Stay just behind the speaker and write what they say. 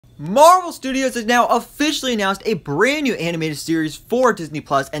Marvel Studios has now officially announced a brand new animated series for Disney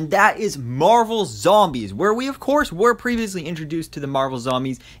Plus, and that is Marvel Zombies, where we of course were previously introduced to the Marvel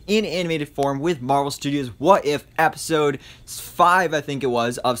Zombies in animated form with Marvel Studios' What If episode 5, I think it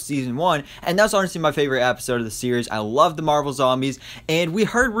was, of season 1, and that's honestly my favorite episode of the series. I love the Marvel Zombies, and we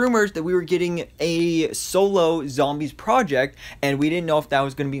heard rumors that we were getting a solo Zombies project, and we didn't know if that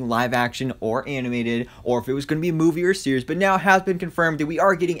was going to be live action or animated, or if it was going to be a movie or series, but now it has been confirmed that we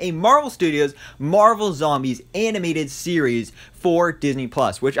are getting a Marvel Studios Marvel Zombies animated series for Disney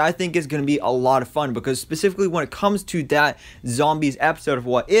Plus, which I think is going to be a lot of fun, because specifically when it comes to that Zombies episode of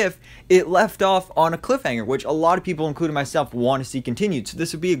What If, it left off on a cliffhanger, which a lot of people, including myself, want to see continued. So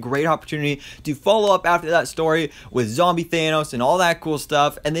this would be a great opportunity to follow up after that story with Zombie Thanos and all that cool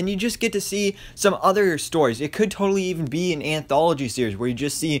stuff, and then you just get to see some other stories. It could totally even be an anthology series where you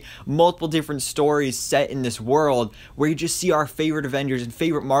just see multiple different stories set in this world, where you just see our favorite Avengers and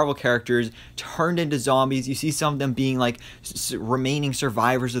favorite Marvel characters turned into zombies. You see some of them being like remaining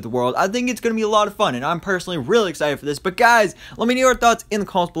survivors of the world. I think it's going to be a lot of fun, and I'm personally really excited for this. But guys, let me know your thoughts in the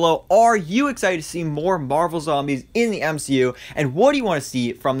comments below. Are you excited to see more Marvel Zombies in the MCU, and what do you want to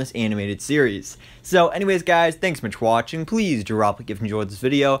see from this animated series? So anyways guys, thanks so much for watching. Please drop a like if you enjoyed this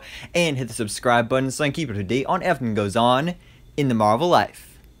video, and hit the subscribe button so I can keep up to date on everything that goes on in the Marvel life.